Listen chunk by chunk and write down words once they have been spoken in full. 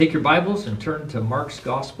Take your Bibles and turn to Mark's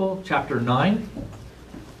Gospel, chapter 9.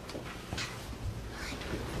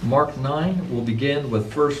 Mark 9, we'll begin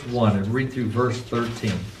with verse 1 and read through verse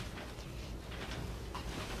 13.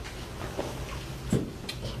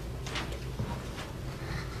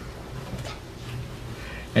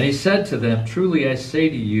 And he said to them, "Truly I say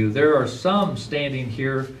to you, there are some standing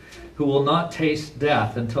here who will not taste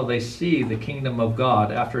death until they see the kingdom of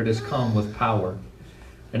God after it has come with power."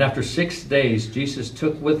 And after 6 days, Jesus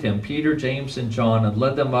took with him Peter, James, and John and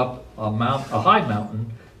led them up a high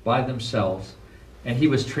mountain by themselves. And he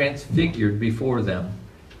was transfigured before them,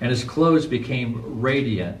 and his clothes became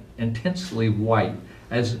radiant, intensely white,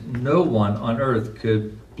 as no one on earth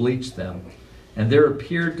could bleach them. And there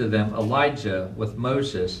appeared to them Elijah with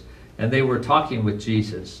Moses, and they were talking with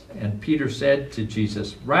Jesus. And Peter said to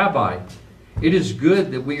Jesus, "Rabbi, it is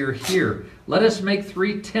good that we are here. Let us make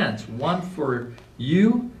 3 tents, one for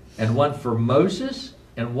you, and one for Moses,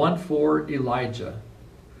 and one for Elijah."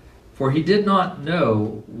 For he did not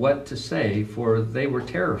know what to say, for they were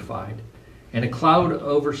terrified. And a cloud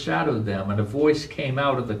overshadowed them, and a voice came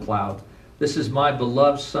out of the cloud, "This is my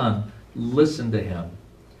beloved Son, listen to him."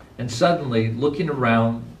 And suddenly, looking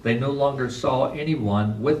around, they no longer saw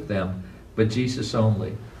anyone with them, but Jesus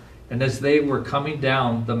only. And as they were coming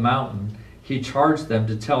down the mountain, he charged them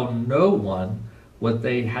to tell no one what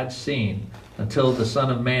they had seen until the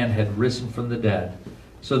Son of Man had risen from the dead.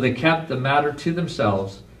 So they kept the matter to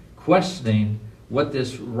themselves, questioning what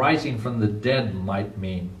this rising from the dead might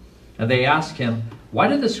mean. And they asked him, "Why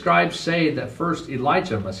did the scribes say that first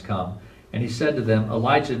Elijah must come?" And he said to them,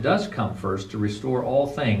 "Elijah does come first to restore all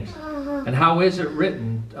things. And how is it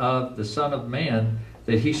written of the Son of Man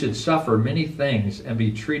that he should suffer many things and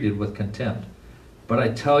be treated with contempt? But I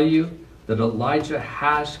tell you that Elijah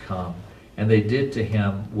has come, and they did to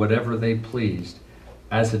him whatever they pleased,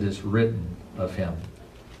 as it is written of him.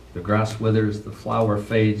 The grass withers, the flower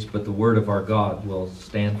fades, but the word of our God will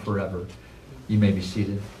stand forever." You may be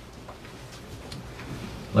seated.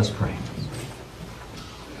 Let's pray.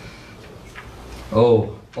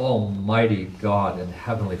 Oh, Almighty God and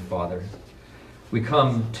Heavenly Father, we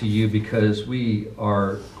come to you because we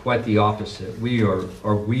are quite the opposite. We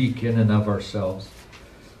are weak in and of ourselves.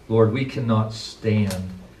 Lord, we cannot stand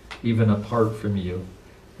even apart from you.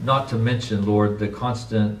 Not to mention, Lord, the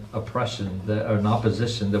constant oppression and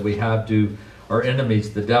opposition that we have to our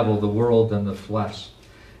enemies, the devil, the world, and the flesh.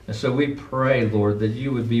 And so we pray, Lord, that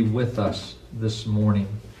you would be with us this morning.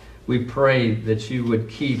 We pray that you would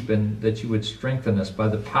keep and that you would strengthen us by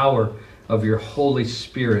the power of your Holy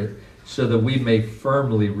Spirit so that we may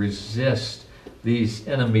firmly resist these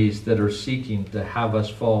enemies that are seeking to have us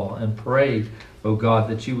fall. And pray, oh God,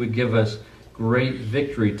 that you would give us great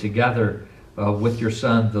victory together with your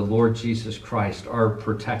Son, the Lord Jesus Christ, our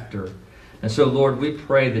protector. And so, Lord, we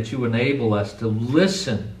pray that you enable us to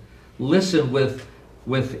listen with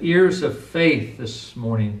ears of faith this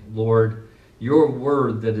morning, Lord, your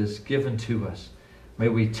word that is given to us. May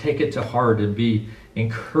we take it to heart and be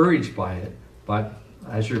encouraged by it. But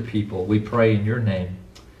as your people, we pray in your name.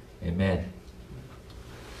 Amen.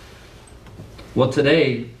 Well,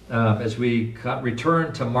 today, as we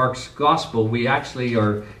return to Mark's Gospel, we actually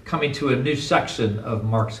are coming to a new section of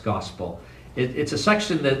Mark's Gospel. It's a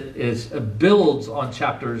section that builds on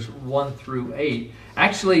chapters 1 through 8.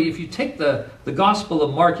 Actually, if you take the Gospel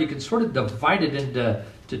of Mark, you can sort of divide it into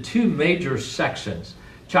 2 major sections.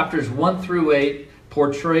 Chapters 1 through 8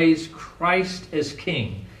 portrays Christ as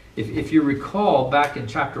King. If you recall, back in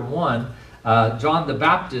chapter 1, John the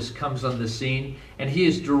Baptist comes on the scene, and he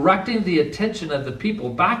is directing the attention of the people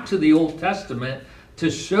back to the Old Testament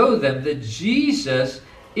to show them that Jesus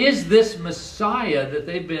is this Messiah that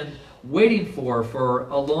they've been waiting for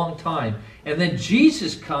a long time. And then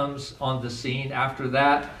Jesus comes on the scene after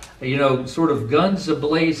that, sort of guns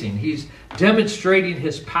a-blazing. He's demonstrating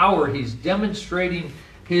his power. He's demonstrating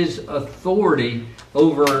his authority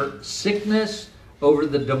over sickness, over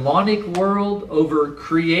the demonic world, over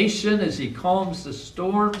creation as he calms the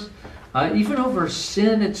storms, even over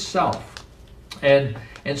sin itself. And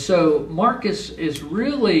so Mark is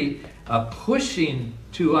really pushing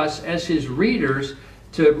to us as his readers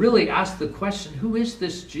to really ask the question, who is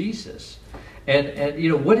this Jesus?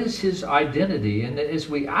 And what is his identity? And as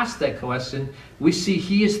we ask that question, we see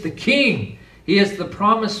he is the King. He is the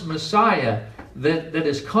promised Messiah that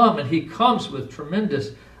has come, and he comes with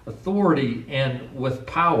tremendous authority and with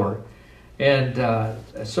power. And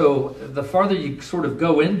so the farther you sort of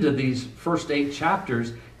go into these first 8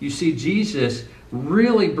 chapters, you see Jesus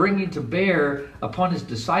really bringing to bear upon his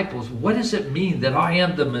disciples, what does it mean that I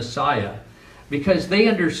am the Messiah? Because they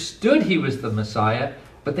understood he was the Messiah,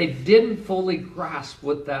 but they didn't fully grasp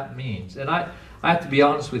what that means. And I have to be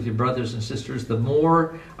honest with you, brothers and sisters, the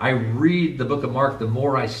more I read the book of Mark, the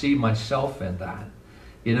more I see myself in that.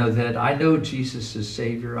 You know, that I know Jesus is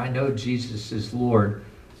Savior, I know Jesus is Lord,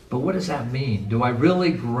 but what does that mean? Do I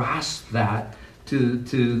really grasp that to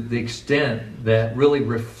the extent that really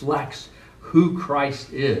reflects who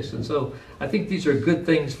Christ is? And so I think these are good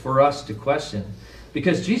things for us to question,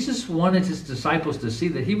 because Jesus wanted his disciples to see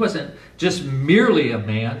that he wasn't just merely a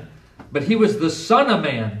man, but he was the Son of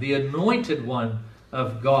Man, the anointed one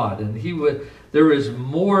of God. And there is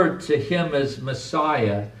more to him as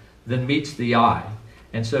Messiah than meets the eye.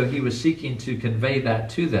 And so he was seeking to convey that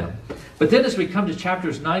to them. But then as we come to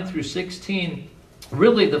chapters 9 through 16,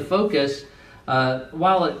 really the focus,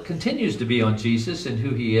 while it continues to be on Jesus and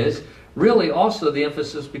who he is, really also the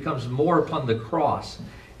emphasis becomes more upon the cross.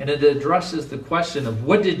 And it addresses the question of,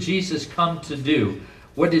 what did Jesus come to do?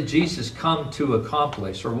 What did Jesus come to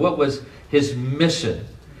accomplish? Or what was his mission?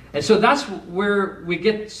 And so that's where we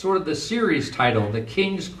get sort of the series title, The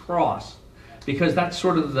King's Cross, because that's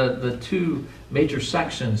sort of the two major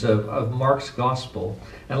sections of Mark's gospel.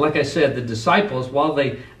 And like I said, the disciples, while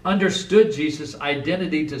they understood Jesus'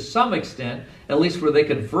 identity to some extent, at least where they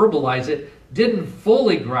could verbalize it, didn't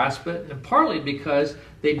fully grasp it, and partly because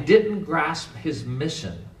they didn't grasp his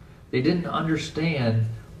mission. They didn't understand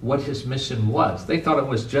what his mission was. They thought it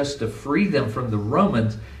was just to free them from the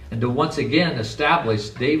Romans and to once again establish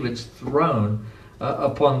David's throne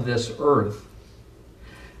upon this earth.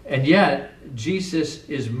 And yet, Jesus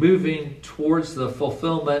is moving towards the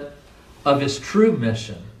fulfillment of his true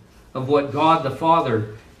mission, of what God the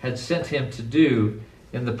Father had sent him to do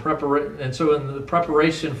in the preparation. And so in the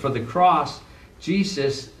preparation for the cross,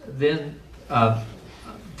 Jesus then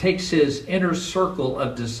takes his inner circle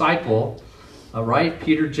of disciple,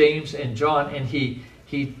 Peter, James, and John, and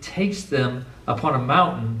he takes them upon a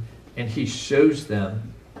mountain and he shows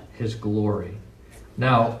them his glory.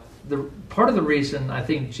 Now, part of the reason I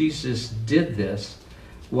think Jesus did this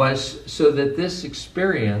was so that this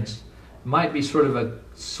experience might be sort of a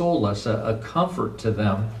solace, a comfort to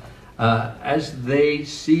them as they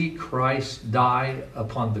see Christ die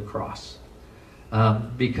upon the cross.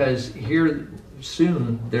 Because here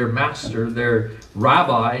soon their master, their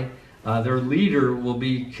rabbi, their leader will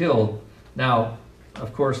be killed. Now,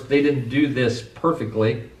 of course, they didn't do this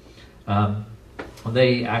perfectly.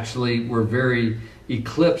 They actually were very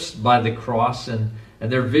eclipsed by the cross, and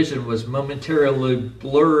their vision was momentarily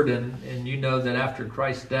blurred, and you know that after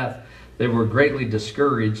Christ's death they were greatly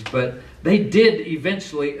discouraged, but they did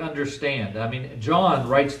eventually understand. I mean, John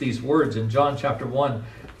writes these words in John chapter 1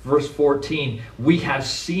 verse 14, "We have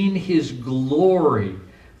seen his glory,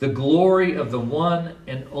 the glory of the one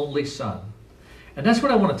and only Son." And that's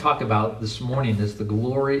what I want to talk about this morning, is the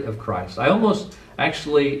glory of Christ. I almost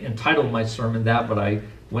actually entitled my sermon that, but I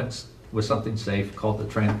went with something safe called the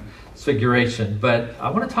Transfiguration. But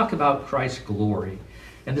I want to talk about Christ's glory.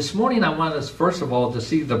 And this morning I want us, first of all, to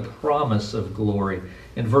see the promise of glory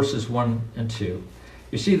in verses 1 and 2.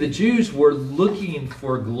 You see, the Jews were looking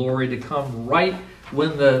for glory to come right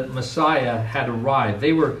when the Messiah had arrived.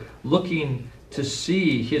 They were looking to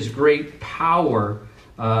see his great power,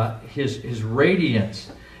 his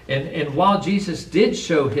radiance. And while Jesus did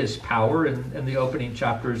show his power in the opening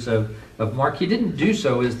chapters of Mark, he didn't do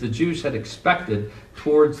so as the Jews had expected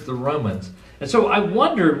towards the Romans. And so I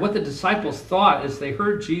wondered what the disciples thought as they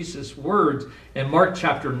heard Jesus' words in Mark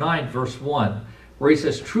chapter 9, verse 1, where he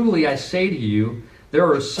says, "Truly I say to you, there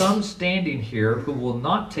are some standing here who will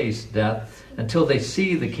not taste death until they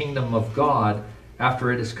see the kingdom of God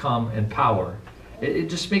after it has come in power." It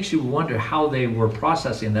just makes you wonder how they were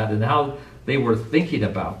processing that and how they were thinking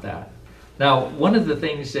about that. Now, one of the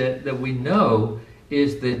things that we know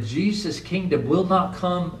is that Jesus' kingdom will not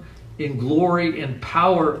come in glory and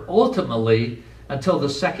power ultimately until the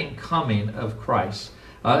second coming of Christ.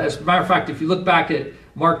 As a matter of fact, if you look back at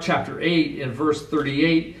Mark chapter 8 and verse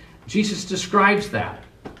 38, Jesus describes that.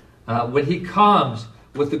 When he comes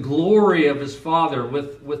with the glory of his Father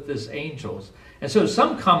with his angels. And so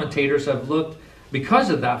some commentators have looked, because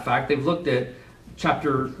of that fact, they've looked at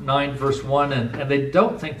chapter 9 verse 1 and they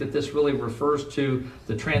don't think that this really refers to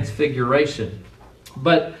the Transfiguration.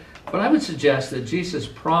 But I would suggest that Jesus'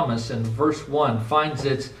 promise in verse 1 finds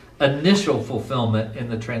its initial fulfillment in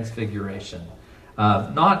the Transfiguration.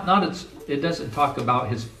 It doesn't talk about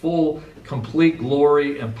his full, complete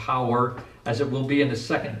glory and power as it will be in his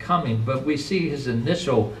second coming, but we see his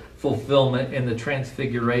initial fulfillment in the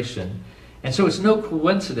Transfiguration. And so it's no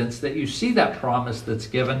coincidence that you see that promise that's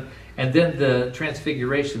given and then the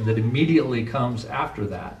Transfiguration that immediately comes after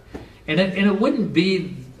that. And it wouldn't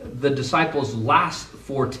be the disciples' last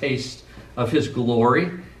foretaste of his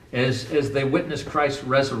glory. As they witness Christ's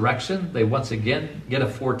resurrection, they once again get a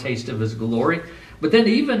foretaste of his glory. But then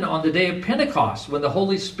even on the day of Pentecost, when the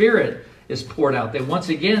Holy Spirit is poured out, they once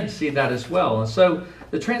again see that as well. And so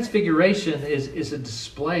the Transfiguration is a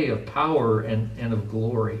display of power and of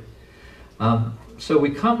glory. So we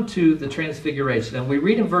come to the Transfiguration, and we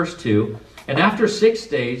read in verse 2, "And after 6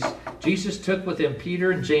 days, Jesus took with him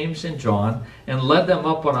Peter and James and John, and led them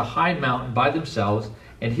up on a high mountain by themselves,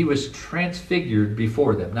 and he was transfigured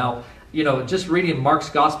before them." Now, just reading Mark's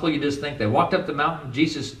gospel, you just think they walked up the mountain,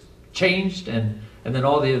 Jesus changed, and then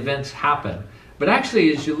all the events happened. But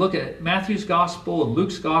actually, as you look at Matthew's gospel and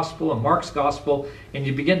Luke's gospel and Mark's gospel, and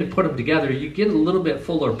you begin to put them together, you get a little bit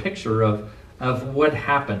fuller picture of what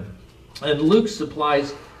happened. And Luke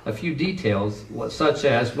supplies a few details, such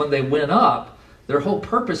as when they went up, their whole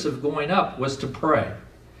purpose of going up was to pray.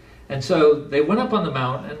 And so they went up on the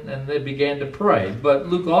mountain and they began to pray. But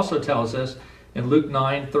Luke also tells us in Luke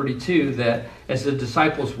 9:32 that as the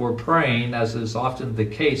disciples were praying, as is often the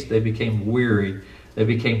case, they became weary. They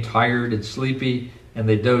became tired and sleepy, and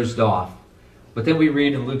they dozed off. But then we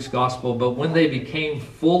read in Luke's gospel, "But when they became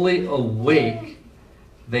fully awake,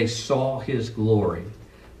 they saw his glory."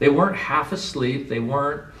 They weren't half asleep. They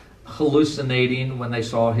weren't hallucinating when they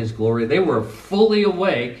saw his glory. They were fully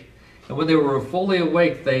awake. And when they were fully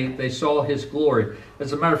awake, they saw his glory.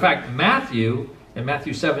 As a matter of fact, Matthew, in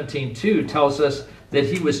Matthew 17:2, tells us that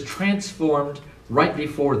he was transformed right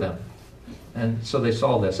before them. And so they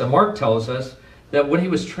saw this. And Mark tells us that when he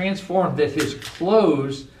was transformed, that his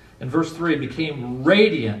clothes, in verse 3, became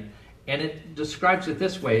radiant. And it describes it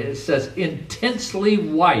this way. It says, intensely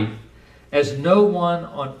white, as no one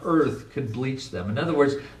on earth could bleach them. In other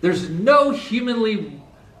words, there's no humanly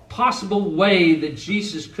possible way that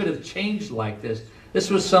Jesus could have changed like this. This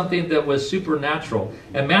was something that was supernatural.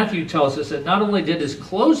 And Matthew tells us that not only did his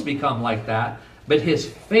clothes become like that, but his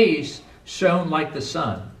face shone like the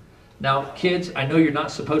sun. Now, kids, I know you're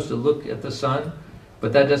not supposed to look at the sun,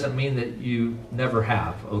 but that doesn't mean that you never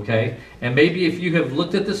have, okay? And maybe if you have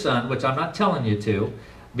looked at the sun, which I'm not telling you to,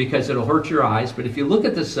 because it'll hurt your eyes, but if you look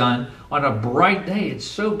at the sun on a bright day, it's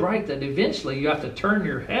so bright that eventually you have to turn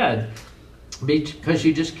your head because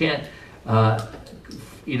you just can't,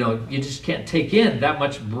 you just can't take in that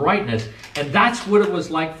much brightness. And that's what it was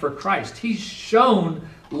like for Christ. He shone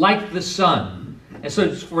like the sun. And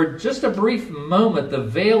so for just a brief moment, the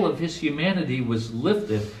veil of his humanity was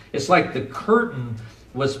lifted. It's like the curtain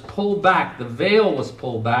was pulled back, the veil was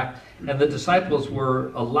pulled back, and the disciples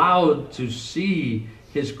were allowed to see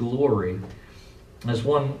his glory. As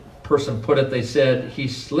one person put it, they said, he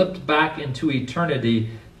slipped back into eternity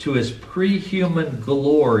to his pre-human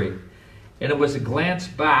glory. And it was a glance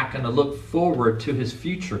back and a look forward to his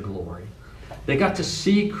future glory. They got to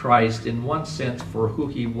see Christ in one sense for who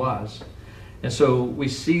he was. And so we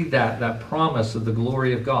see that promise of the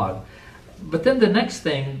glory of God. But then the next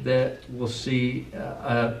thing that we'll see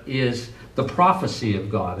is the prophecy of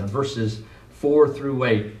God in verses 4 through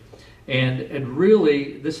 8. And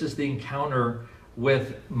really, this is the encounter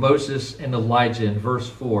with Moses and Elijah in verse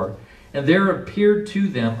 4. And there appeared to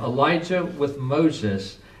them Elijah with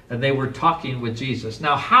Moses, and they were talking with Jesus.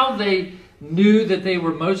 Now, how they knew that they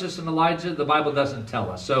were Moses and Elijah, the Bible doesn't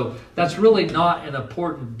tell us. So that's really not an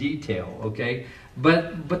important detail, okay?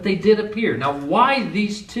 But they did appear. Now, why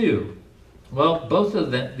these two? Well, both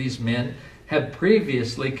of these men had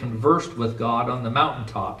previously conversed with God on the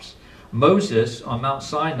mountaintops. Moses on Mount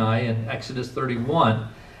Sinai in Exodus 31,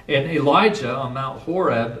 and Elijah on Mount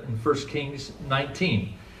Horeb in 1 Kings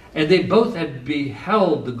 19. And they both had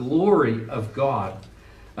beheld the glory of God.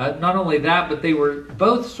 Not only that, but they were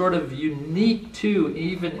both sort of unique too,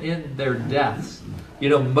 even in their deaths.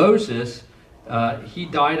 Moses, he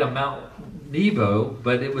died on Mount Nebo,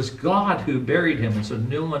 but it was God who buried him, and so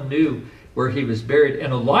no one knew where he was buried.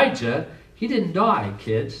 And Elijah, he didn't die,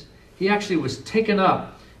 kids. He actually was taken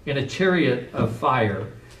up in a chariot of fire.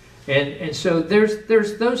 And so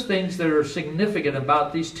there's those things that are significant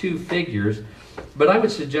about these two figures. But I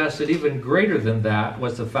would suggest that even greater than that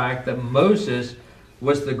was the fact that Moses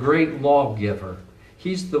was the great lawgiver.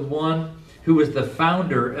 He's the one who was the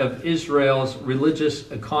founder of Israel's religious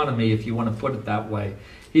economy, if you want to put it that way.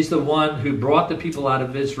 He's the one who brought the people out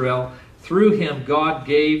of Israel. Through him, God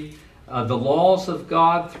gave the laws of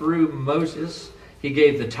God through Moses. He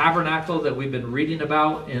gave the tabernacle that we've been reading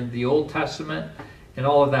about in the Old Testament and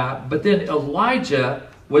all of that. But then Elijah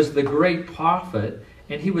was the great prophet,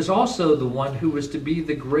 and he was also the one who was to be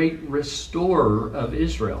the great restorer of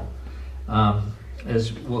Israel,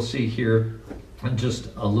 as we'll see here in just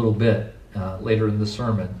a little bit later in the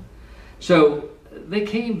sermon. So they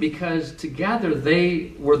came because together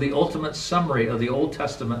they were the ultimate summary of the Old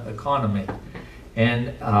Testament economy.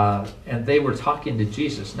 And they were talking to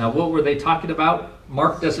Jesus. Now, what were they talking about?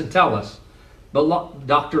 Mark doesn't tell us, but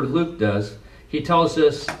Dr. Luke does. He tells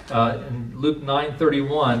us in Luke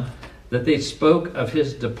 9:31 that they spoke of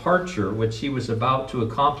his departure, which he was about to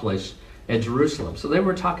accomplish at Jerusalem. So they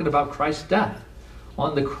were talking about Christ's death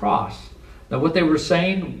on the cross. Now, what they were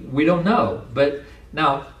saying, we don't know. But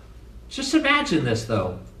now, just imagine this,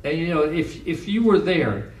 though. And, if you were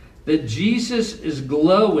there, that Jesus is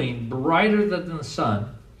glowing brighter than the sun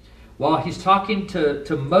while he's talking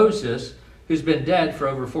to Moses, who's been dead for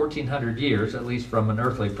over 1,400 years, at least from an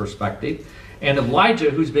earthly perspective, and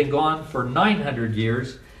Elijah, who's been gone for 900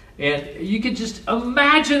 years. And you could just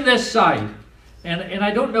imagine this sight. And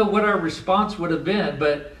I don't know what our response would have been,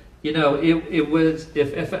 but, it was,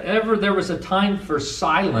 if ever there was a time for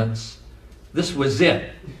silence, this was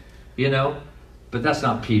it, But that's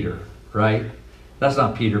not Peter, right? That's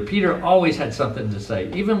not Peter. Peter always had something to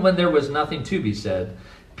say. Even when there was nothing to be said,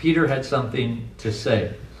 Peter had something to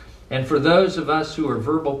say. And for those of us who are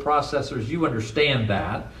verbal processors, you understand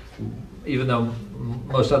that, even though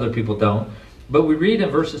most other people don't. But we read in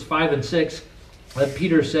verses 5 and 6 that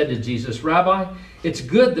Peter said to Jesus, "Rabbi, it's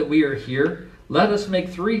good that we are here. Let us make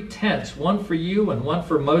 3 tents, one for you and one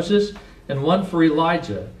for Moses and one for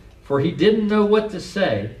Elijah." For he didn't know what to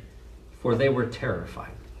say, for they were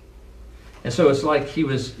terrified. And so it's like he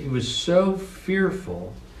was so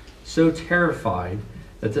fearful, so terrified,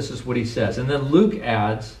 that this is what he says. And then Luke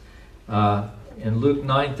adds in Luke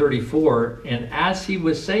 9:34, and as he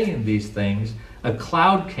was saying these things, a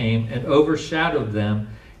cloud came and overshadowed them,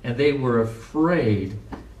 and they were afraid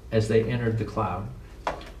as they entered the cloud.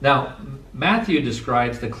 Now, Matthew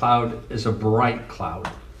describes the cloud as a bright cloud.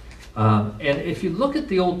 And if you look at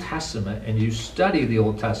the Old Testament and you study the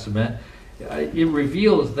Old Testament, it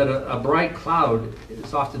reveals that a bright cloud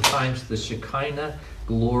is oftentimes the Shekinah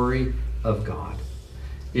glory of God.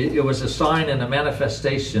 It was a sign and a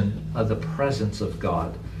manifestation of the presence of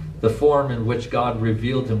God, the form in which God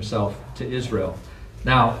revealed himself to Israel.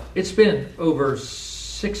 Now, it's been over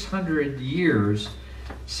 600 years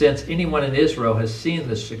since anyone in Israel has seen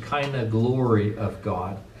the Shekinah glory of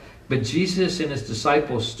God. But Jesus and his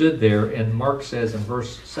disciples stood there, and Mark says in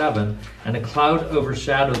verse 7, and a cloud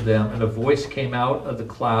overshadowed them, and a voice came out of the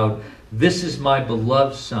cloud, "This is my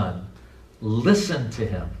beloved Son. Listen to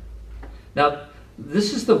him." Now,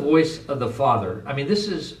 this is the voice of the Father. I mean, this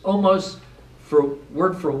is almost for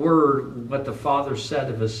word what the Father said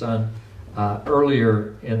of his Son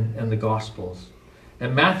earlier in the Gospels.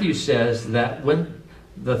 And Matthew says that when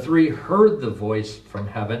the 3 heard the voice from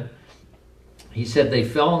heaven, he said they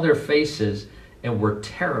fell on their faces and were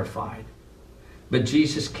terrified. But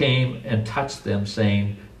Jesus came and touched them,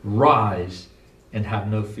 saying, "Rise and have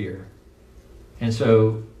no fear." And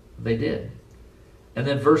so they did. And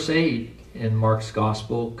then verse 8 in Mark's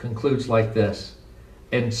Gospel concludes like this: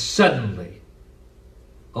 and suddenly,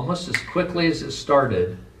 almost as quickly as it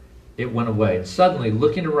started, it went away. And suddenly,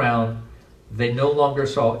 looking around, they no longer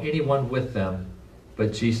saw anyone with them,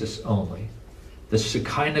 but Jesus only. The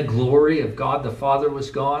Shekinah glory of God the Father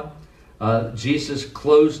was gone. Jesus'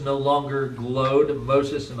 clothes no longer glowed.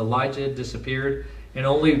 Moses and Elijah had disappeared, and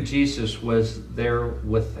only Jesus was there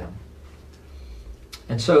with them.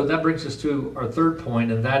 And so that brings us to our third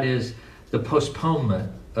point, and that is the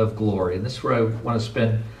postponement of glory. And this is where I want to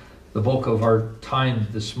spend the bulk of our time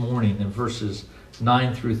this morning, in verses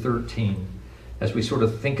 9 through 13, as we sort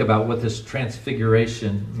of think about what this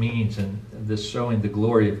transfiguration means and this showing the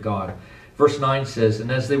glory of God. Verse 9 says, and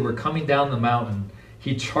as they were coming down the mountain,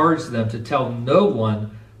 he charged them to tell no one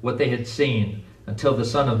what they had seen until the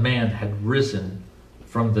Son of Man had risen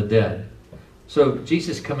from the dead. So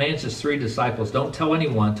Jesus commands his 3 disciples, don't tell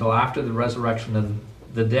anyone until after the resurrection of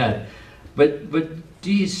the dead. But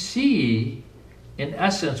do you see, in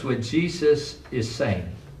essence, what Jesus is saying?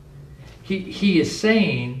 He is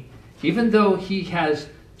saying, even though he has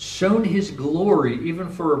shown his glory, even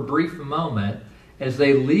for a brief moment, as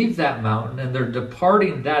they leave that mountain and they're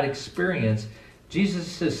departing that experience,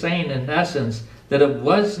 Jesus is saying, in essence, that it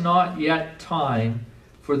was not yet time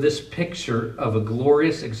for this picture of a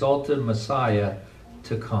glorious, exalted Messiah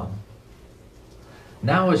to come.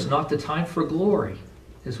 Now is not the time for glory,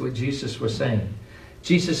 is what Jesus was saying.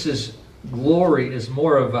 Jesus' glory is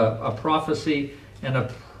more of a prophecy and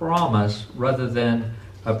a promise rather than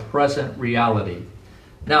a present reality.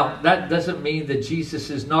 Now, that doesn't mean that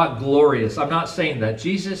Jesus is not glorious. I'm not saying that.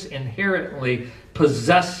 Jesus inherently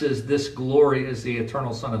possesses this glory as the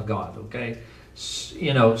eternal Son of God, okay?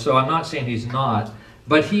 So I'm not saying he's not.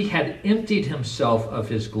 But he had emptied himself of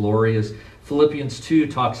his glory, as Philippians 2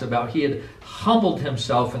 talks about he had humbled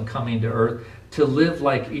himself in coming to earth to live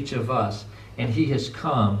like each of us. And he has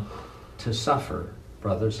come to suffer,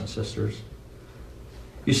 brothers and sisters.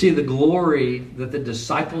 You see, the glory that the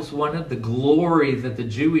disciples wanted, the glory that the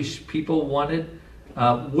Jewish people wanted,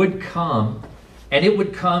 would come, and it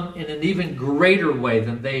would come in an even greater way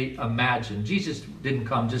than they imagined. Jesus didn't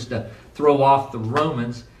come just to throw off the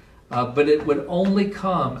Romans, but it would only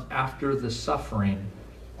come after the suffering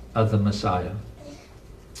of the Messiah.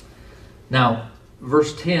 Now,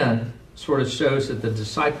 verse 10 sort of shows that the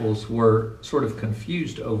disciples were sort of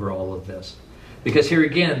confused over all of this. Because here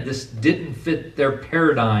again, this didn't fit their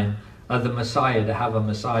paradigm of the Messiah, to have a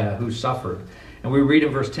Messiah who suffered. And we read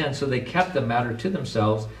in verse 10, so they kept the matter to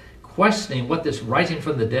themselves, questioning what this rising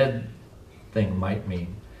from the dead thing might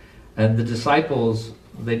mean. And the disciples,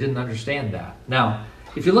 they didn't understand that. Now,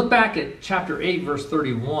 if you look back at chapter 8, verse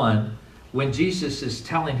 31, when Jesus is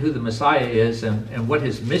telling who the Messiah is and what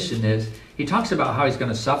his mission is, he talks about how he's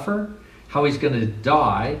going to suffer, how he's going to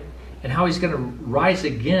die, and how he's going to rise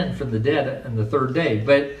again from the dead on the third day.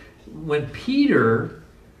 But when Peter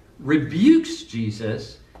rebukes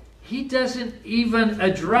Jesus, he doesn't even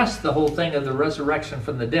address the whole thing of the resurrection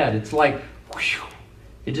from the dead. It's like, whew,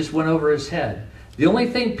 it just went over his head. The only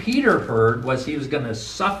thing Peter heard was he was going to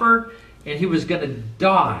suffer and he was going to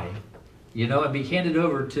die, and be handed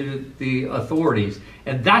over to the authorities.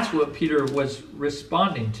 And that's what Peter was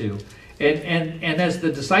responding to. And as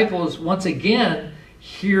the disciples once again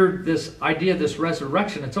hear this idea of this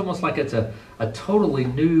resurrection, it's almost like it's a totally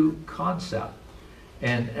new concept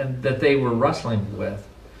and that they were wrestling with.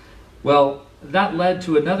 Well, that led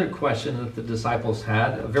to another question that the disciples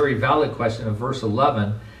had, a very valid question of verse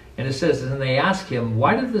 11. And it says, and they asked him,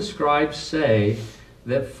 why did the scribes say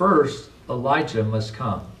that first Elijah must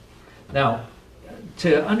come? Now,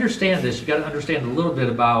 to understand this, you've got to understand a little bit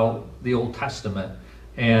about the Old Testament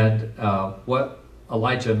and what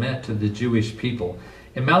Elijah meant to the Jewish people.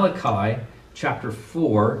 In Malachi chapter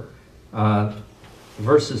 4,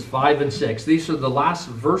 verses 5 and 6, these are the last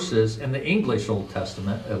verses in the English Old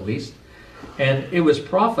Testament, at least. And it was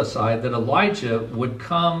prophesied that Elijah would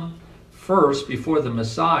come first before the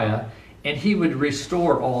Messiah, and he would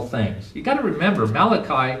restore all things. You got to remember,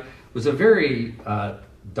 Malachi was a very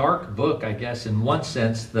dark book, I guess, in one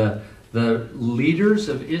sense. The leaders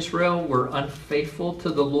of Israel were unfaithful to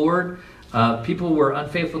the Lord. People were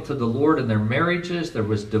unfaithful to the Lord in their marriages. There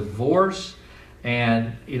was divorce,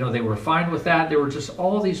 and they were fine with that. There were just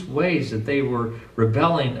all these ways that they were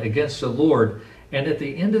rebelling against the Lord. And at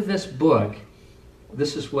the end of this book,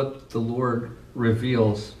 this is what the Lord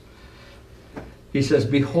reveals. He says,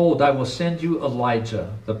 behold, I will send you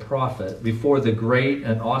Elijah, the prophet, before the great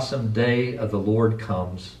and awesome day of the Lord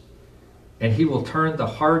comes. And he will turn the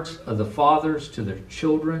hearts of the fathers to their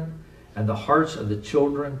children, and the hearts of the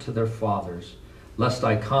children to their fathers, lest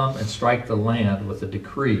I come and strike the land with a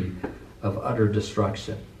decree of utter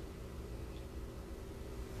destruction.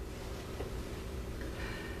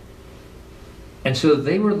 And so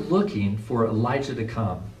they were looking for Elijah to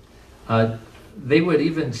come. They would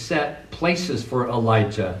even set places for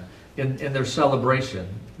Elijah in their celebration,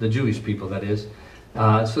 the Jewish people, that is.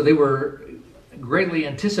 So they were greatly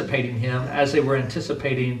anticipating him as they were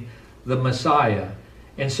anticipating the Messiah.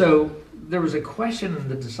 And so there was a question in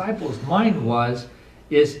the disciples' mind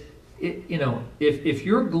if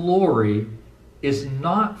your glory is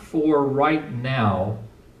not for right now,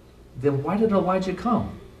 then why did Elijah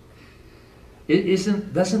come?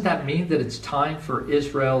 Doesn't that mean that it's time for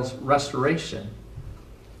Israel's restoration?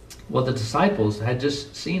 Well, the disciples had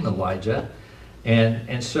just seen Elijah,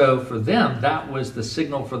 and so for them, that was the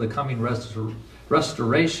signal for the coming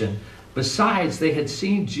restoration. Besides, they had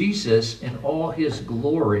seen Jesus in all his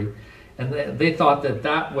glory, and they thought that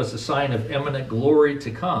that was a sign of imminent glory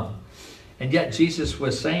to come. And yet Jesus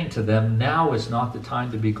was saying to them, now is not the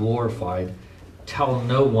time to be glorified. Tell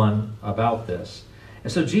no one about this.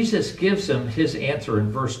 And so Jesus gives them his answer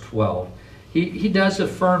in verse 12. He does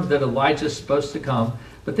affirm that Elijah is supposed to come,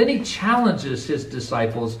 but then he challenges his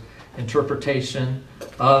disciples' interpretation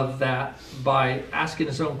of that by asking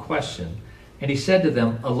his own question. And he said to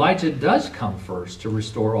them, Elijah does come first to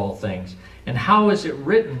restore all things. And how is it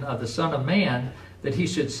written of the Son of Man that he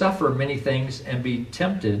should suffer many things and be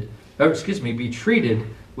treated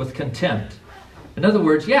with contempt? In other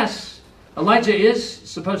words, yes, Elijah is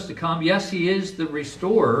supposed to come. Yes, he is the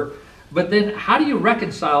restorer. But then how do you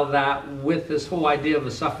reconcile that with this whole idea of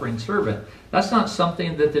a suffering servant? That's not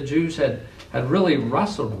something that the Jews had really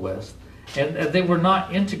wrestled with. And they were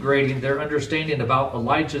not integrating their understanding about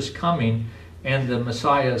Elijah's coming and the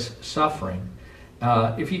Messiah's suffering.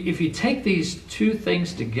 if you take these two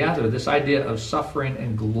things together, this idea of suffering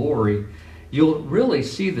and glory, you'll really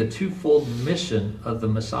see the twofold mission of the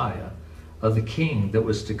Messiah, of the King that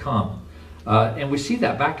was to come. And we see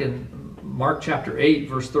that back in Mark chapter 8,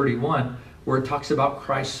 verse 31, where it talks about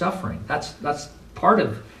Christ's suffering. That's part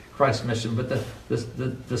of Christ's mission. But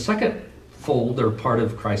the second fold, or part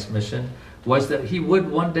of Christ's mission, was that he would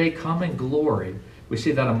one day come in glory. We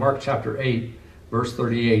see that in Mark chapter 8, verse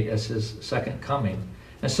 38, as his second coming.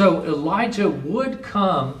 And so Elijah would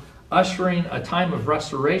come ushering a time of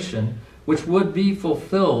restoration, which would be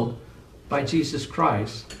fulfilled by Jesus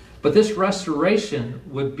Christ. But this restoration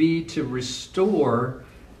would be to restore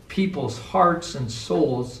people's hearts and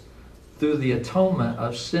souls through the atonement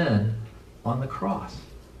of sin on the cross.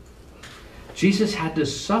 Jesus had to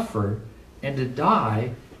suffer and to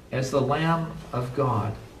die as the Lamb of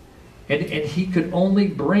God. And he could only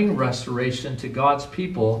bring restoration to God's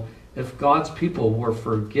people if God's people were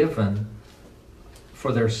forgiven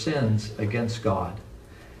for their sins against God.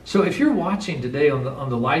 So if you're watching today on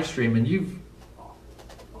the live stream and you've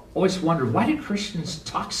always wondered, why do Christians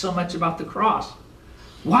talk so much about the cross?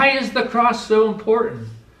 Why is the cross so important?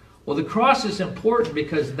 Well, the cross is important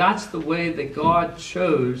because that's the way that God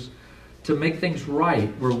chose to make things right,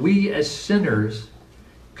 where we as sinners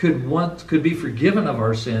could be forgiven of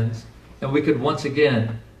our sins, and we could once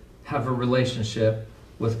again have a relationship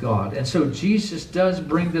with God. And so Jesus does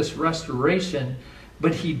bring this restoration,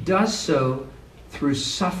 but he does so through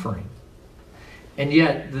suffering. And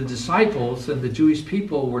yet the disciples and the Jewish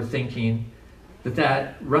people were thinking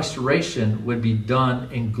that restoration would be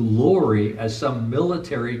done in glory, as some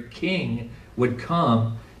military king would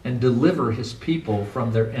come and deliver his people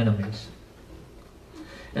from their enemies.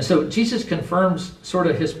 And so Jesus confirms sort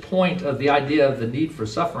of his point of the idea of the need for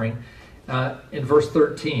suffering in verse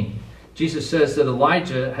 13. Jesus says that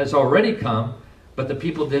Elijah has already come, but the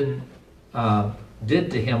people did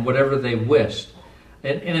to him whatever they wished.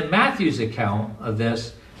 And in Matthew's account of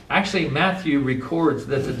this, actually Matthew records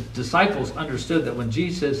that the disciples understood that when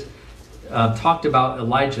Jesus talked about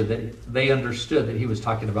Elijah, that they understood that he was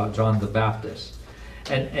talking about John the Baptist.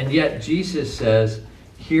 And yet Jesus says,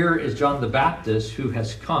 here is John the Baptist who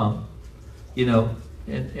has come, in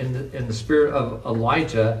the spirit of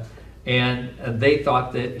Elijah, and they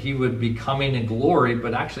thought that he would be coming in glory,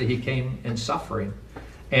 but actually he came in suffering.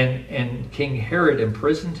 And King Herod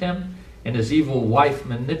imprisoned him, and his evil wife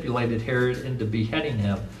manipulated Herod into beheading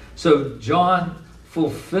him. So John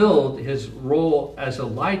fulfilled his role as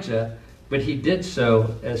Elijah, but he did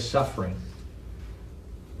so as suffering.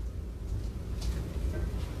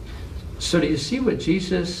 So do you see what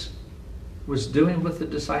Jesus was doing with the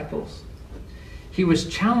disciples? He was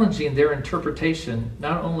challenging their interpretation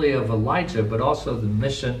not only of Elijah, but also the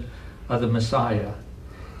mission of the Messiah.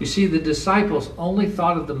 You see, the disciples only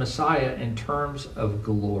thought of the Messiah in terms of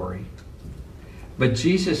glory. But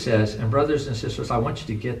Jesus says, and brothers and sisters, I want you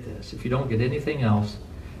to get this. If you don't get anything else,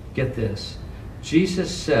 get this.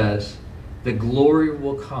 Jesus says the glory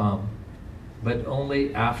will come, but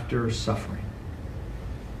only after suffering.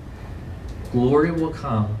 Glory will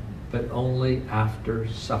come, but only after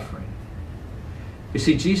suffering. You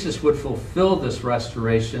see, Jesus would fulfill this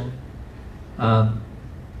restoration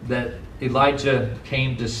that Elijah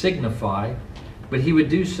came to signify, but he would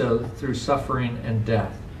do so through suffering and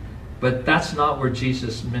death. But that's not where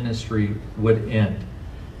Jesus' ministry would end.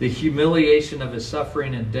 The humiliation of his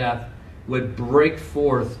suffering and death would break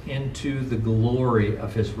forth into the glory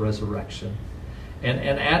of his resurrection. And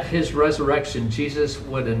at his resurrection, Jesus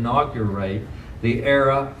would inaugurate the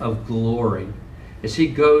era of glory as he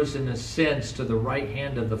goes and ascends to the right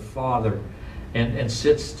hand of the Father and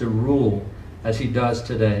sits to rule as he does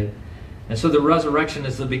today. And so the resurrection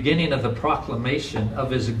is the beginning of the proclamation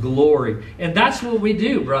of his glory. And that's what we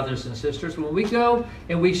do, brothers and sisters. When we go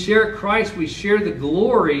and we share Christ, we share the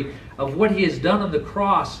glory of what he has done on the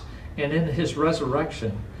cross and in his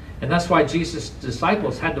resurrection. And that's why Jesus'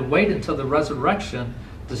 disciples had to wait until the resurrection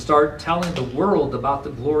to start telling the world about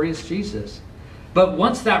the glorious Jesus. But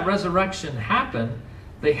once that resurrection happened,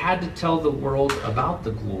 they had to tell the world about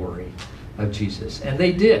the glory of Jesus. And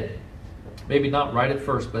they did. Maybe not right at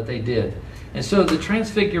first, but they did. And so the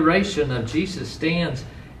transfiguration of Jesus stands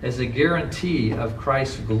as a guarantee of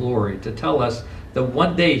Christ's glory, to tell us that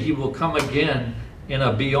one day he will come again in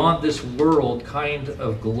a beyond this world kind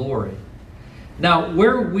of glory. Now,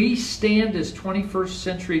 where we stand as 21st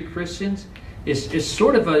century Christians is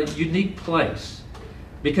sort of a unique place,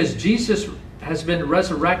 because Jesus has been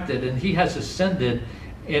resurrected and he has ascended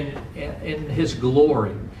in his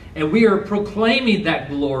glory. And we are proclaiming that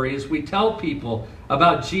glory as we tell people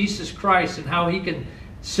about Jesus Christ and how he can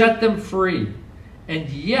set them free And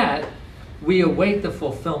yet, we await the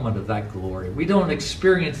fulfillment of that glory. We don't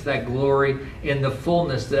experience that glory in the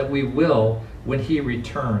fullness that we will when he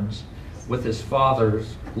returns with his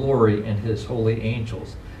Father's glory and his holy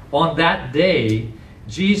angels. On that day,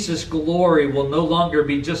 Jesus' glory will no longer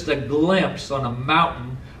be just a glimpse on a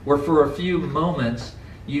mountain where for a few moments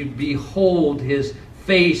you behold his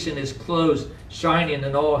face and his clothes shining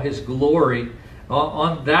in all his glory.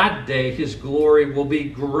 On that day, his glory will be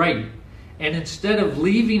great. And instead of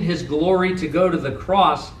leaving his glory to go to the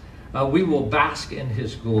cross, we will bask in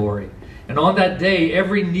his glory. And on that day,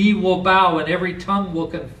 every knee will bow and every tongue will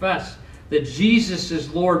confess that Jesus is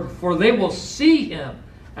Lord, for they will see him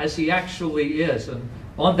as he actually is. And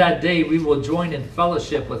on that day, we will join in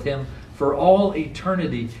fellowship with him for all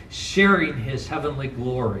eternity, sharing his heavenly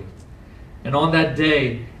glory. And on that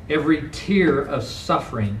day, every tear of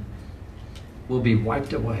suffering will be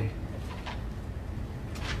wiped away.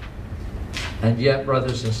 And yet,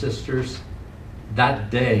 brothers and sisters,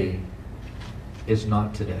 that day is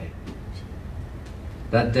not today.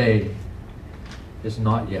 That day is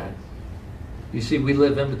not yet. You see, we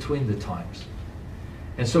live in between the times.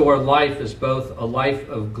 And so our life is both a life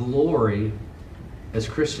of glory as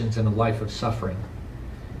Christians and a life of suffering.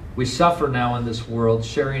 We suffer now in this world,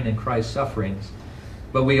 sharing in Christ's sufferings,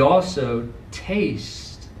 but we also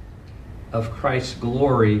taste of Christ's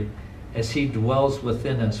glory as he dwells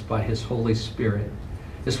within us by his Holy Spirit.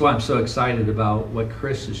 This is why I'm so excited about what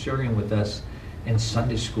Chris is sharing with us in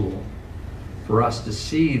Sunday school, for us to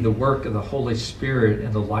see the work of the Holy Spirit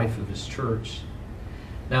in the life of his church.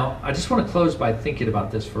 Now, I just want to close by thinking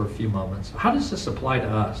about this for a few moments. How does this apply to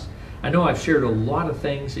us? I know I've shared a lot of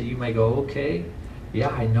things that you may go, okay, yeah,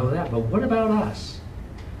 I know that, but what about us?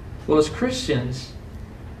 Well, as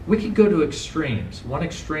we can go to extremes, one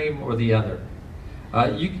extreme or the other.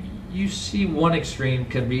 You see, one extreme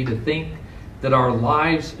can be to think that our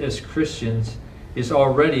lives as Christians is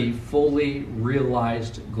already fully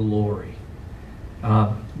realized glory.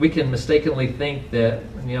 We can mistakenly think that,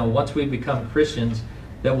 once we become Christians,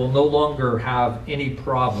 that we'll no longer have any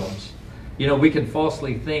problems. We can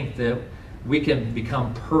falsely think that we can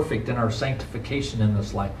become perfect in our sanctification in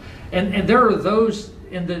this life. And there are those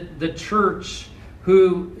in the church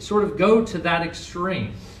who sort of go to that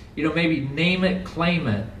extreme. Maybe name it, claim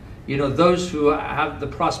it. Those who have the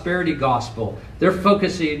prosperity gospel, they're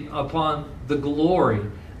focusing upon the glory,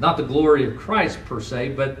 not the glory of Christ per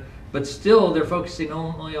se, but still they're focusing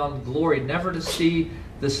only on glory, never to see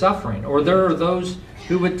the suffering. Or there are those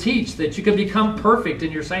who would teach that you can become perfect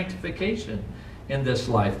in your sanctification in this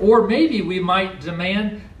life. Or maybe we might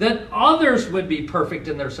demand that others would be perfect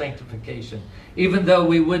in their sanctification, even though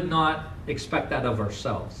we would not expect that of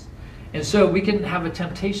ourselves. And so we can have a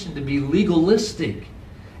temptation to be legalistic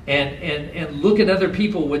and look at other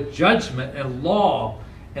people with judgment and law,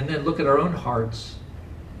 and then look at our own hearts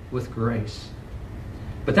with grace.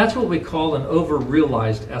 But that's what we call an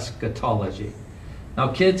over-realized eschatology.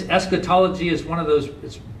 Now, kids, eschatology is one of those,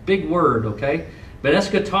 it's a big word, okay? But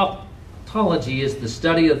eschatology is the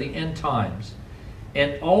study of the end times.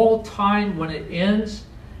 And all time, when it ends,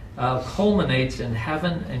 culminates in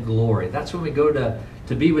heaven and glory. That's when we go to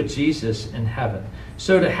be with Jesus in heaven.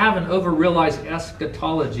 So to have an over-realized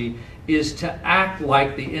eschatology is to act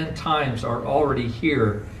like the end times are already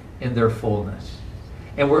here in their fullness.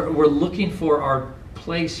 And we're looking for our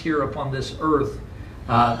place here upon this earth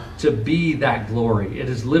to be that glory. It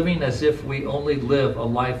is living as if we only live a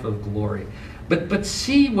life of glory. But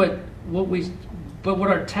see what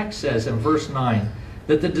our text says in verse 9,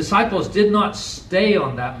 that the disciples did not stay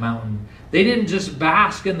on that mountain. They didn't just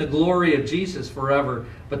bask in the glory of Jesus forever,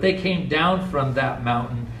 but they came down from that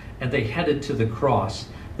mountain and they headed to the cross.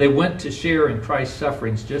 They went to share in Christ's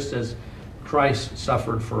sufferings just as Christ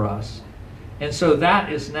suffered for us. And so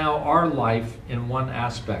that is now our life in one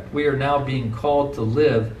aspect. We are now being called to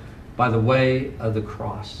live by the way of the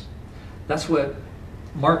cross. That's what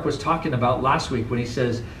Mark was talking about last week when he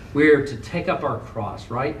says we are to take up our cross,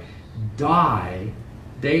 right? Die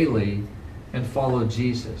daily and follow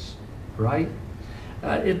Jesus, right?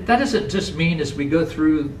 That doesn't just mean as we go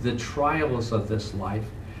through the trials of this life,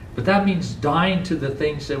 but that means dying to the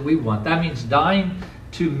things that we want. That means dying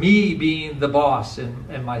to me being the boss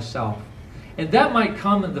and myself. And that might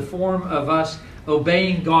come in the form of us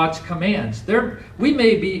obeying God's commands. We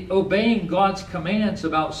may be obeying God's commands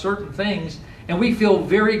about certain things, and we feel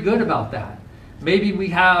very good about that. Maybe we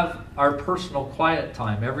have our personal quiet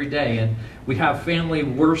time every day, and we have family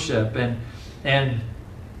worship, and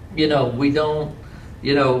we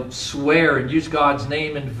don't swear and use God's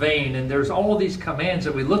name in vain, and there's all these commands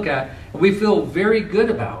that we look at and we feel very good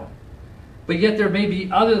about. But yet there may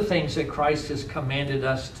be other things that Christ has commanded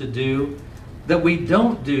us to do that we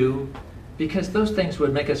don't do because those things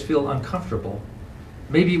would make us feel uncomfortable.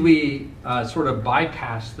 Maybe we sort of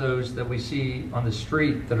bypass those that we see on the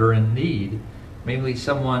street that are in need. Maybe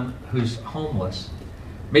someone who's homeless.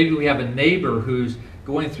 Maybe we have a neighbor who's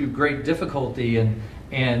going through great difficulty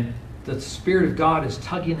and the Spirit of God is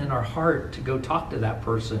tugging in our heart to go talk to that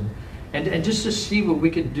person and just to see what we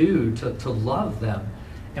can do to love them.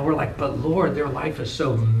 And we're like, but Lord, their life is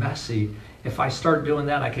so messy. If I start doing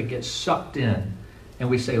that, I could get sucked in. And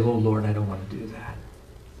we say, oh Lord, I don't want to do that.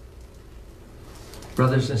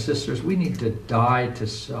 Brothers and sisters, we need to die to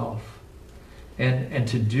self and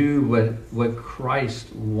to do what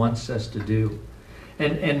Christ wants us to do.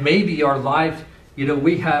 And maybe our life,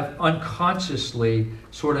 we have unconsciously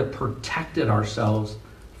sort of protected ourselves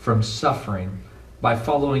from suffering by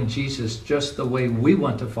following Jesus just the way we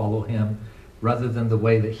want to follow him rather than the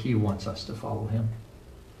way that he wants us to follow him.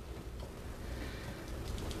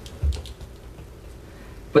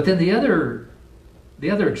 But then the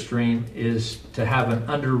other extreme is to have an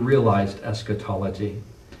under-realized eschatology.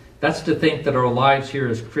 That's to think that our lives here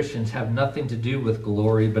as Christians have nothing to do with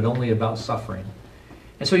glory, but only about suffering.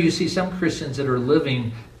 And so you see some Christians that are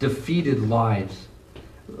living defeated lives.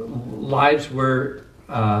 Lives where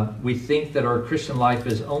we think that our Christian life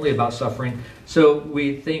is only about suffering. So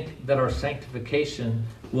we think that our sanctification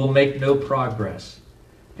will make no progress.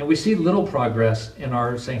 And we see little progress in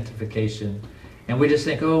our sanctification. And we just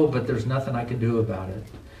think, oh, but there's nothing I can do about it.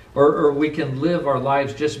 Or we can live our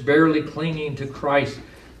lives just barely clinging to Christ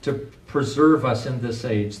to preserve us in this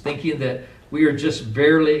age, thinking that we are just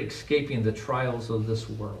barely escaping the trials of this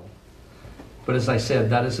world. But as I said,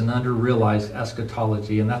 that is an under-realized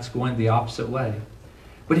eschatology, and that's going the opposite way.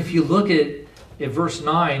 But if you look at verse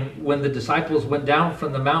 9, when the disciples went down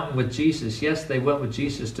from the mountain with Jesus, yes, they went with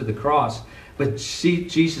Jesus to the cross, but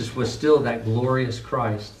Jesus was still that glorious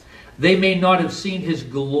Christ. They may not have seen his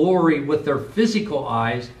glory with their physical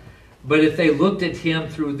eyes, but if they looked at him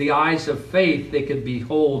through the eyes of faith, they could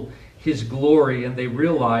behold his glory, and they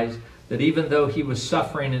realized that even though he was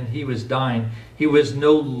suffering and he was dying, he was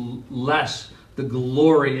no less the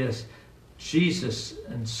glorious Jesus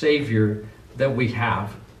and Savior that we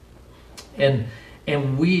have.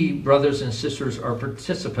 And we, brothers and sisters, are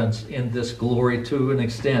participants in this glory to an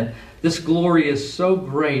extent. This glory is so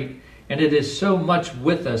great and it is so much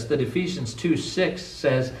with us that Ephesians 2:6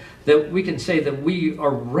 says that we can say that we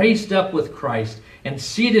are raised up with Christ and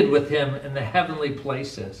seated with him in the heavenly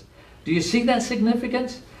places. Do you see that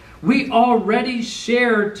significance? We already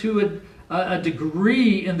share to a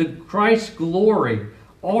degree in the Christ's glory.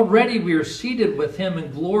 Already we are seated with him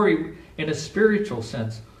in glory in a spiritual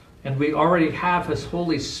sense. And we already have his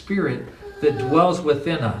Holy Spirit that dwells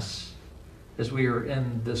within us as we are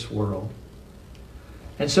in this world.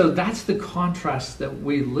 And so that's the contrast that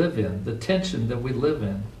we live in, the tension that we live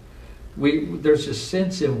in. There's a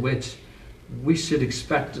sense in which we should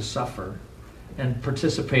expect to suffer and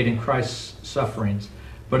participate in Christ's sufferings.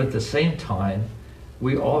 But at the same time,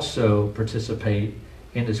 we also participate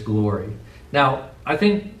in his glory. Now, I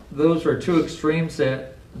think those are two extremes that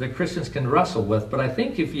the Christians can wrestle with. But I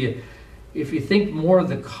think if you think more of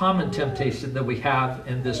the common temptation that we have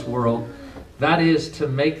in this world, that is to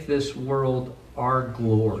make this world our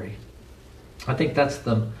glory. I think that's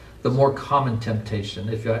the more common temptation.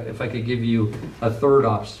 If I could give you a third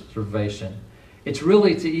observation, it's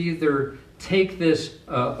really to either take this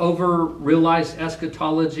over-realized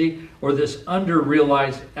eschatology or this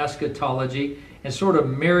under-realized eschatology and sort of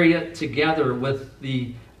marry it together with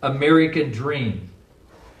the American dream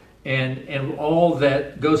and all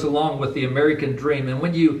that goes along with the American dream. And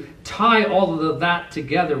when you tie all of that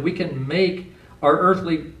together, we can make our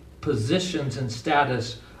earthly positions and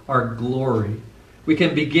status our glory. We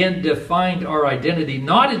can begin to find our identity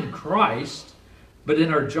not in Christ, but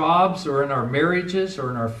in our jobs or in our marriages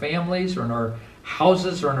or in our families or in our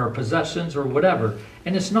houses or in our possessions or whatever.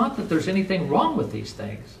 And it's not that there's anything wrong with these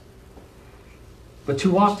things. But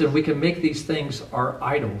too often we can make these things our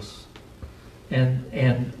idols.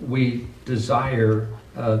 And we desire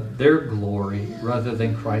their glory rather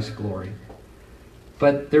than Christ's glory.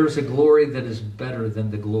 But there's a glory that is better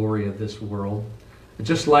than the glory of this world.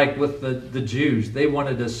 Just like with the Jews, they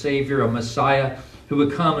wanted a Savior, a Messiah, who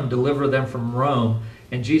would come and deliver them from Rome.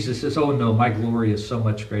 And Jesus says, oh no, my glory is so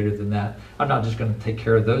much greater than that. I'm not just going to take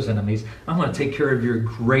care of those enemies. I'm going to take care of your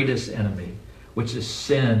greatest enemy, which is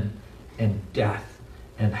sin and death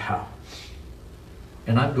and hell.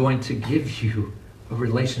 And I'm going to give you a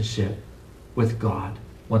relationship with God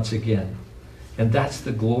once again. And that's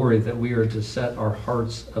the glory that we are to set our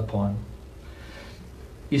hearts upon.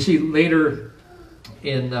 You see, later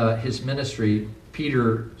in his ministry,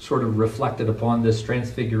 Peter sort of reflected upon this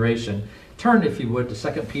transfiguration. Turn, if you would, to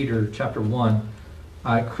 2 Peter chapter 1.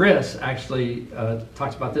 Chris actually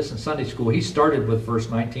talks about this in Sunday school. He started with verse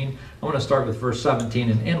 19. I want to start with verse 17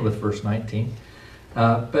 and end with verse 19.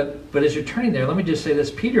 But as you're turning there, let me just say this.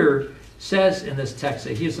 Peter says in this text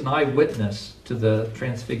that he is an eyewitness to the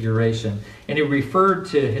Transfiguration. And he referred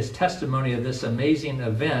to his testimony of this amazing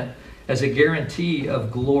event as a guarantee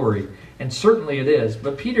of glory. And certainly it is.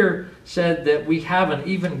 But Peter said that we have an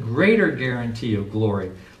even greater guarantee of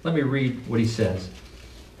glory. Let me read what he says.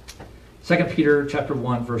 2 Peter chapter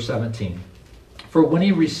 1, verse 17. For when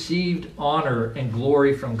he received honor and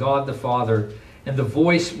glory from God the Father, and the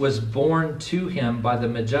voice was borne to him by the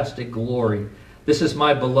majestic glory, "This is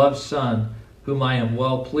my beloved Son, whom I am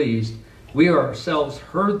well pleased," we ourselves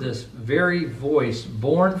heard this very voice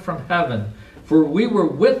borne from heaven, for we were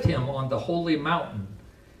with him on the holy mountain.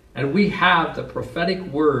 And we have the prophetic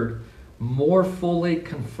word more fully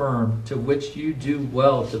confirmed, to which you do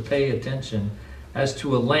well to pay attention, as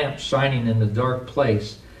to a lamp shining in a dark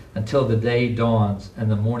place until the day dawns and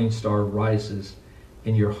the morning star rises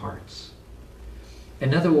in your hearts.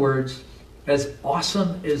 In other words, as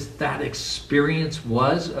awesome as that experience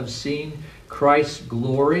was of seeing Christ's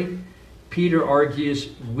glory, Peter argues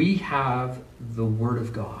we have the Word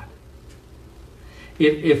of God.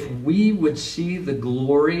 If we would see the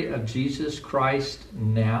glory of Jesus Christ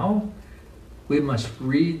now, we must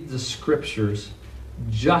read the Scriptures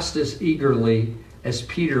just as eagerly as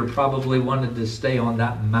Peter probably wanted to stay on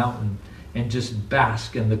that mountain and just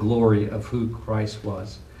bask in the glory of who Christ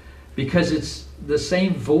was. Because it's the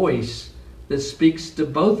same voice that speaks to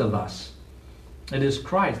both of us. It is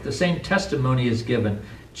Christ. The same testimony is given.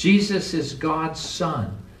 Jesus is God's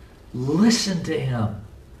Son. Listen to him.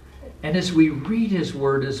 And as we read his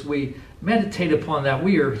word, as we meditate upon that,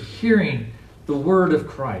 we are hearing the word of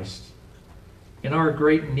Christ. And our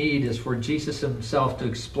great need is for Jesus himself to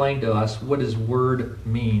explain to us what his word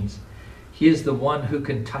means. He is the one who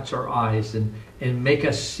can touch our eyes and make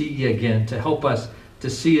us see again, to help us to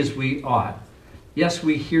see as we ought. Yes,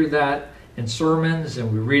 we hear that in sermons,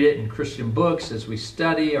 and we read it in Christian books as we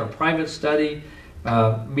study, our private study,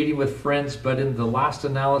 meeting with friends, but in the last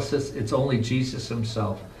analysis, it's only Jesus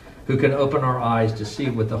himself who can open our eyes to see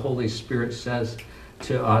what the Holy Spirit says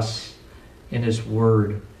to us in his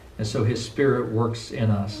word. And so his Spirit works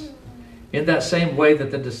in us. In that same way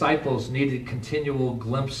that the disciples needed continual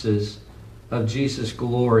glimpses of Jesus'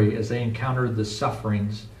 glory as they encountered the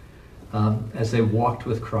sufferings, as they walked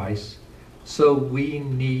with Christ, so we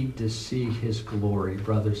need to see his glory,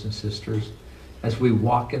 brothers and sisters, as we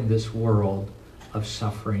walk in this world of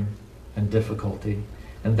suffering and difficulty.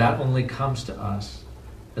 And that only comes to us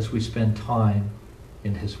as we spend time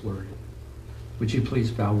in his word. Would you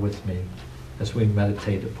please bow with me as we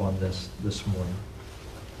meditate upon this morning?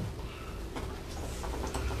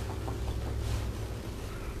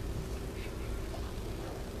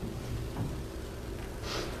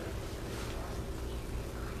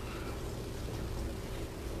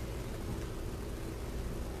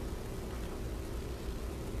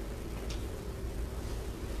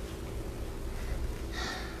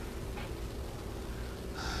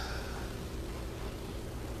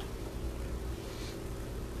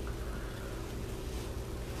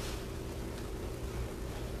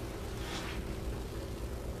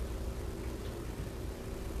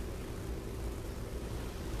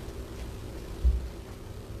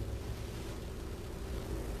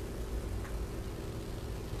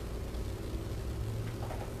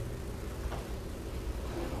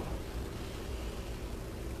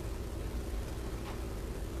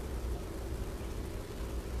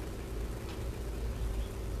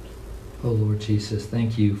 Oh Lord Jesus,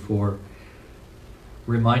 thank you for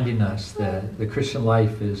reminding us that the Christian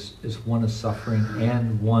life is one of suffering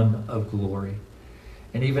and one of glory.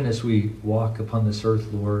 And even as we walk upon this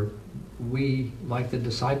earth, Lord, we, like the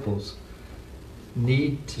disciples,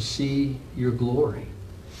 need to see your glory,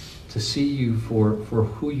 to see you for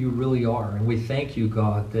who you really are. And we thank you,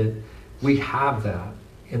 God, that we have that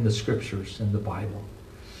in the Scriptures, in the Bible.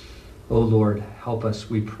 Oh Lord, help us,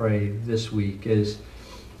 we pray, this week as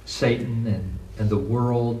Satan and the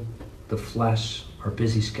world, the flesh, our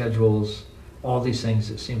busy schedules, all these things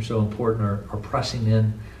that seem so important are pressing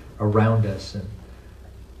in around us. And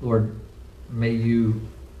Lord, may you,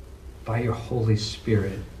 by your Holy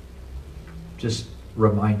Spirit, just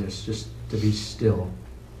remind us just to be still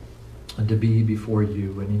and to be before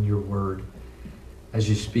you and in your word as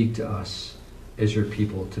you speak to us as your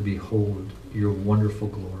people to behold your wonderful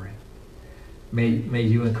glory. May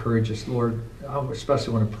you encourage us, Lord. I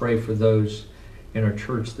especially want to pray for those in our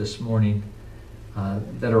church this morning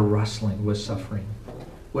that are wrestling with suffering,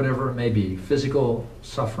 whatever it may be, physical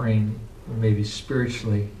suffering, maybe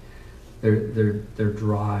spiritually, they're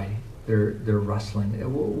dry, they're wrestling,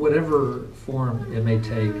 whatever form it may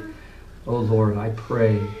take. Oh Lord, I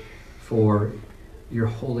pray for your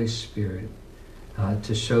Holy Spirit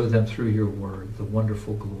to show them through your word the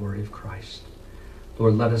wonderful glory of Christ.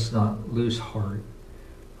 Lord, let us not lose heart.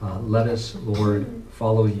 Let us, Lord,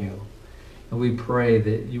 follow you. And we pray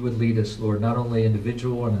that you would lead us, Lord, not only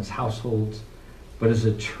individual and as households, but as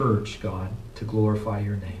a church, God, to glorify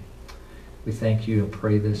your name. We thank you and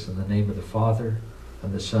pray this in the name of the Father,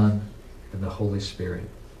 and the Son, and the Holy Spirit.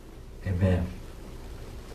 Amen.